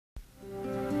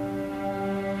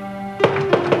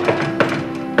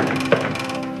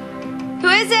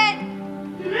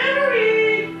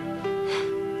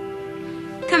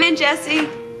in, Jesse.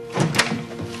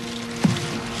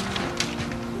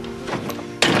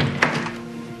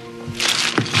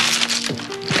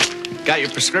 Got your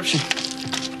prescription.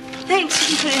 Thanks,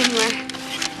 you can put it anywhere.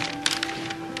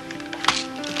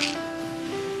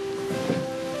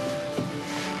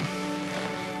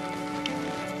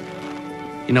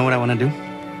 You know what I want to do?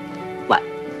 What?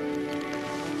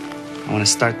 I want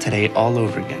to start today all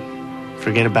over again.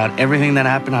 Forget about everything that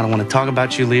happened. I don't want to talk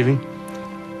about you leaving.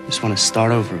 I just want to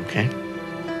start over, okay?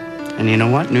 And you know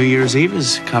what? New Year's Eve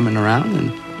is coming around,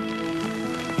 and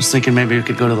I was thinking maybe we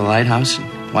could go to the lighthouse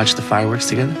and watch the fireworks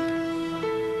together.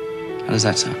 How does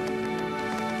that sound?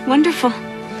 Wonderful.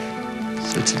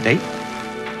 So it's a date?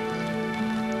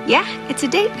 Yeah, it's a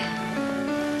date.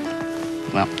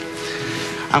 Well,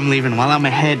 I'm leaving while I'm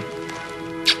ahead.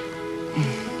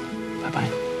 Bye-bye. Bye.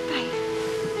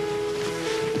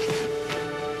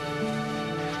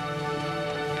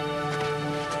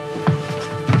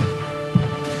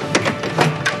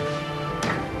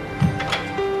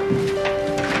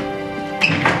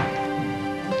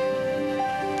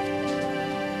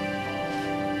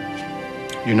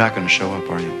 You're not going to show up,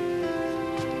 are you?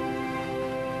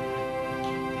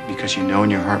 Because you know in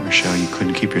your heart, Michelle, you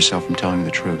couldn't keep yourself from telling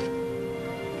the truth.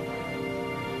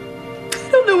 I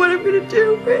don't know what I'm gonna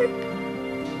do, Rick.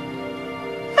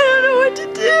 I don't know what to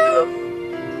do.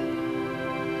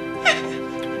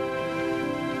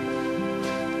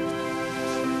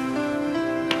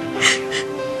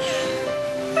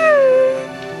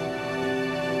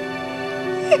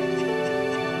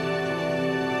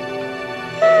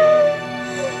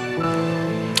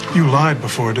 You lied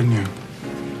before, didn't you?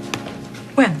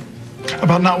 When?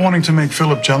 About not wanting to make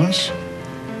Philip jealous?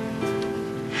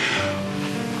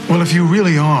 Well, if you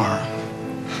really are,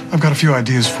 I've got a few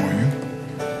ideas for you.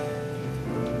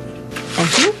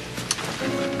 Thank you.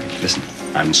 Listen,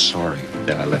 I'm sorry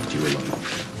that I left you alone.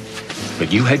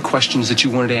 But you had questions that you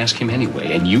wanted to ask him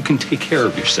anyway, and you can take care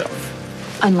of yourself.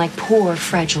 Unlike poor,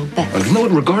 fragile Beth. You know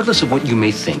what? Regardless of what you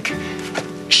may think,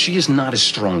 she is not as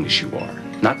strong as you are.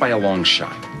 Not by a long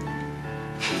shot.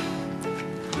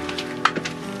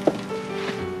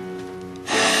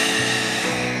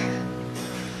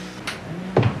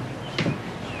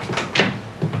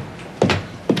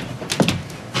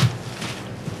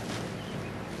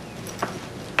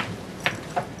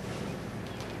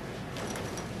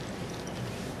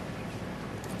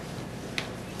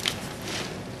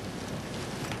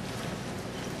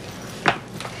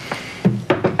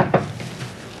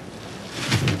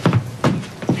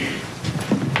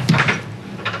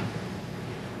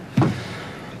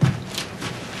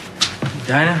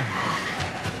 Dinah?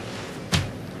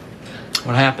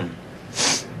 What happened?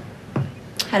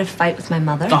 Had a fight with my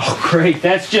mother. Oh, great.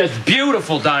 That's just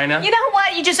beautiful, Dinah. You know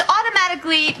what? You just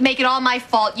automatically make it all my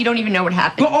fault. You don't even know what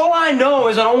happened. But all I know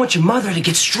is I don't want your mother to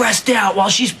get stressed out while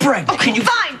she's pregnant. Okay,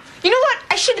 fine. You know what?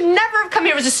 I should have never have come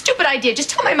here. It was a stupid idea.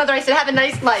 Just tell my mother I said have a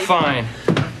nice life. Fine.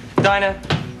 Dinah.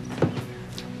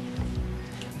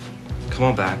 Come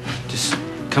on back. Just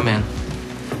come in.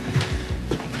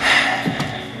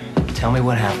 Tell me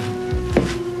what happened.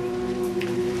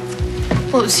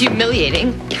 Well, it was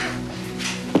humiliating.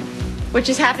 What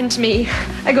just happened to me?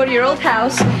 I go to your old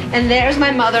house, and there's my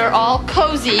mother, all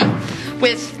cozy,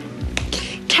 with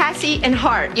Cassie and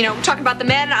Hart. You know, talking about the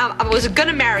man I was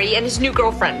gonna marry and his new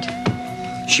girlfriend.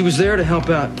 She was there to help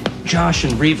out Josh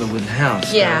and Reva with the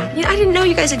house. Yeah. I didn't know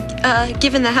you guys had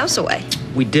given the house away.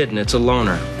 We didn't. It's a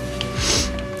loaner.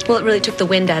 Well, it really took the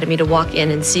wind out of me to walk in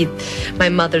and see my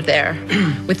mother there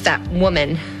with that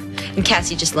woman. And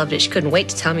Cassie just loved it. She couldn't wait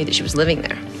to tell me that she was living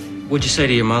there. What'd you say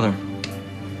to your mother?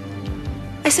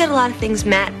 I said a lot of things,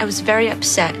 Matt. I was very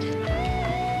upset.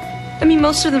 I mean,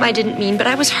 most of them I didn't mean, but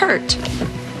I was hurt.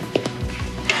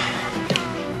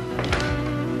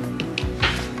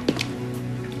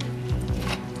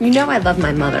 You know I love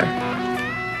my mother.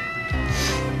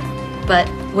 But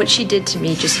what she did to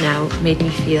me just now made me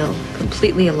feel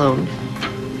completely alone.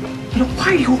 You know, why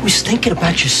are you always thinking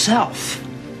about yourself?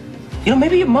 You know,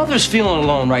 maybe your mother's feeling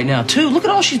alone right now, too. Look at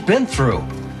all she's been through.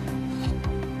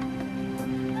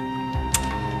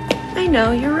 I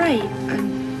know, you're right.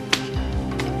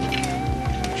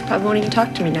 She probably won't even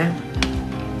talk to me now.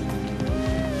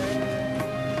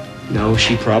 No,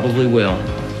 she probably will.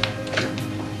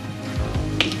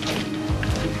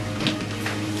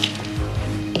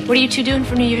 What are you two doing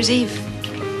for New Year's Eve?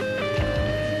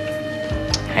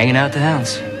 Hanging out at the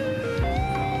house.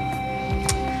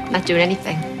 Not doing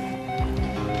anything.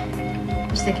 I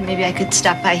was thinking maybe I could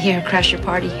stop by here and crash your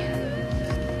party.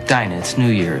 Dinah, it's New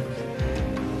Year.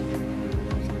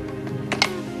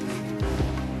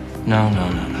 No.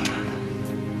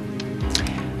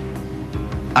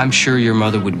 I'm sure your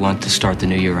mother would want to start the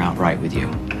new year out right with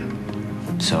you.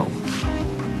 So,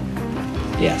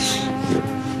 yes,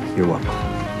 you're welcome.